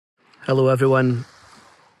Hello everyone,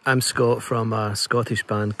 I'm Scott from a Scottish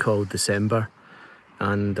band called December,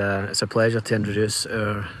 and it's a pleasure to introduce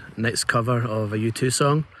our next cover of a U2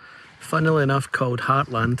 song, funnily enough called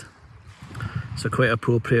Heartland, so quite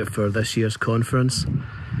appropriate for this year's conference.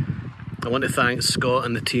 I want to thank Scott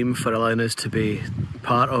and the team for allowing us to be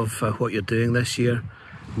part of what you're doing this year.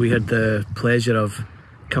 We had the pleasure of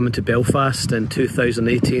coming to Belfast in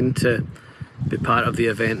 2018 to be part of the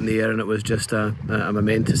event there, and it was just a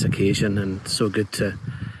momentous occasion, and so good to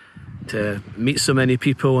meet so many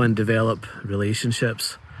people and develop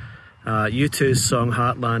relationships. U2's song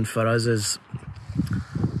Heartland for us is,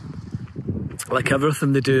 like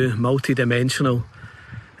everything they do, multi-dimensional.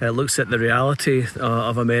 It looks at the reality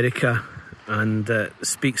of America and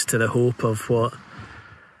speaks to the hope of what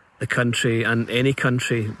the country and any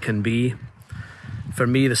country can be. For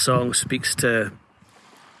me, the song speaks to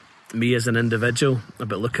me as an individual,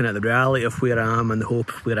 about looking at the reality of where I am and the hope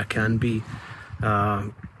of where I can be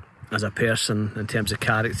as a person in terms of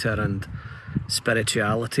character and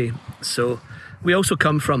spirituality. So we also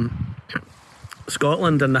come from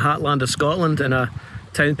Scotland, in the heartland of Scotland, in a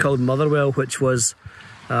town called Motherwell, which was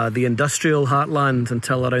the industrial heartland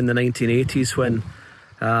until around the 1980s, when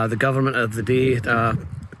the government of the day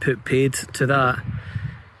put paid to that.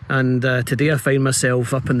 And today I find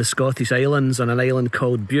myself up in the Scottish Islands on an island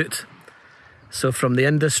called Bute. So from the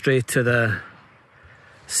industry to the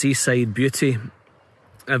seaside beauty,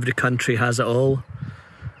 every country has it all.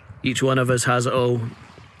 Each one of us has it all.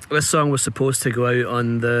 This song was supposed to go out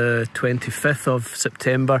on the 25th of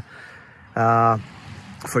September for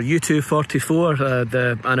U2 44,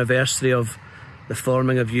 the anniversary of the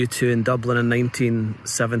forming of U2 in Dublin in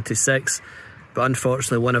 1976. But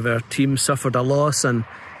unfortunately one of our team suffered a loss and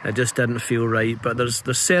it just didn't feel right. But there's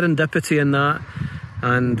serendipity in that,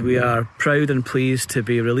 and we are proud and pleased to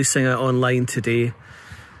be releasing it online today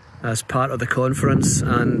as part of the conference,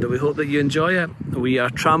 and we hope that you enjoy it. We are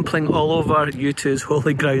trampling all over U2's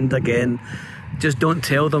holy ground again. Just don't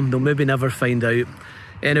tell them, they'll maybe never find out.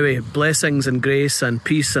 Anyway, blessings and grace and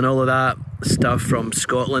peace and all of that stuff from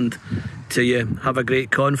Scotland to you. Have a great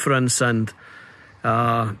conference, and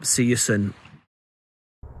see you soon.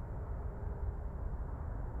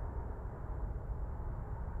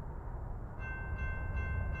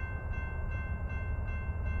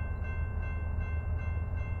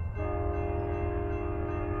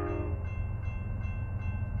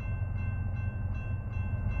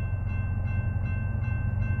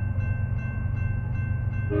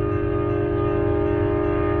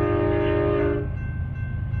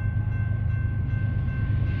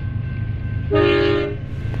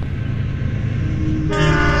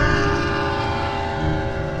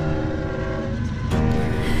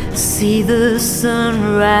 See the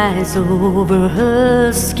sunrise over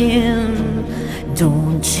her skin,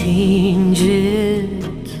 don't change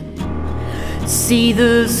it. See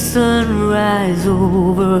the sunrise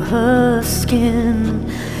over her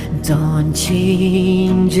skin, don't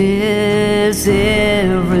change it.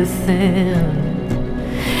 Everything,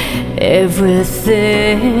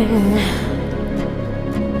 everything.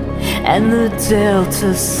 And the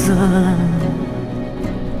delta sun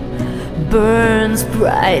burns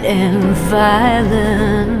bright and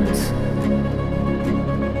violent.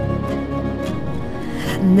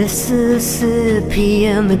 Mississippi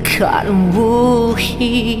and the cotton wool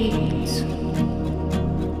heat.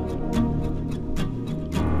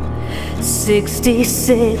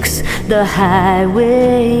 66, the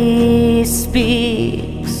highway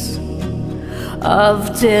speaks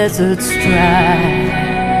of deserts dry,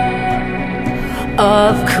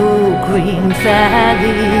 of cool green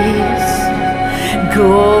valleys,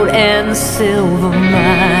 gold and silver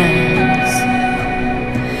mines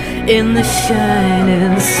in the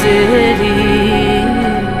shining cities.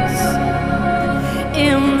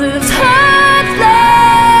 In this heartland,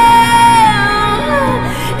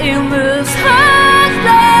 in this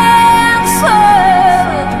heartland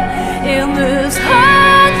soil, in this heartland,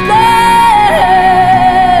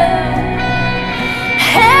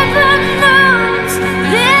 heaven knows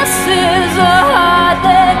this is a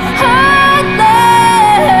heartland,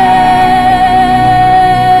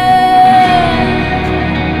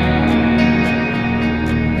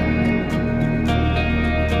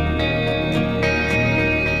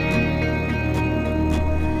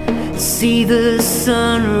 see the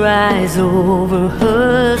sunrise over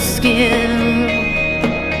her skin.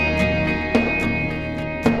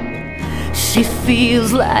 She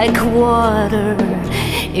feels like water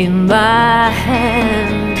in my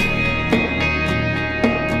hand.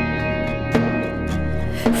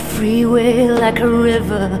 Freeway like a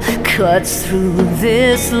river cuts through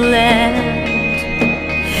this land.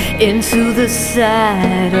 into the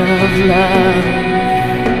side of love,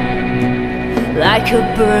 like a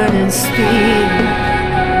burning spear,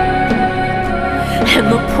 and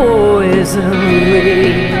the poison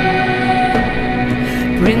rain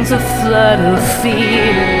brings a flood of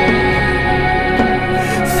fear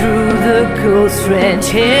through the ghost-ranch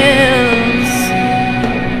hills,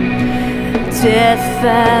 Death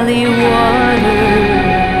Valley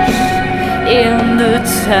waters in the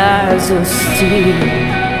tires of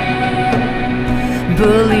steel.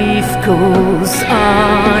 Belief goes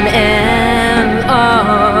on and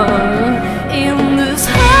on.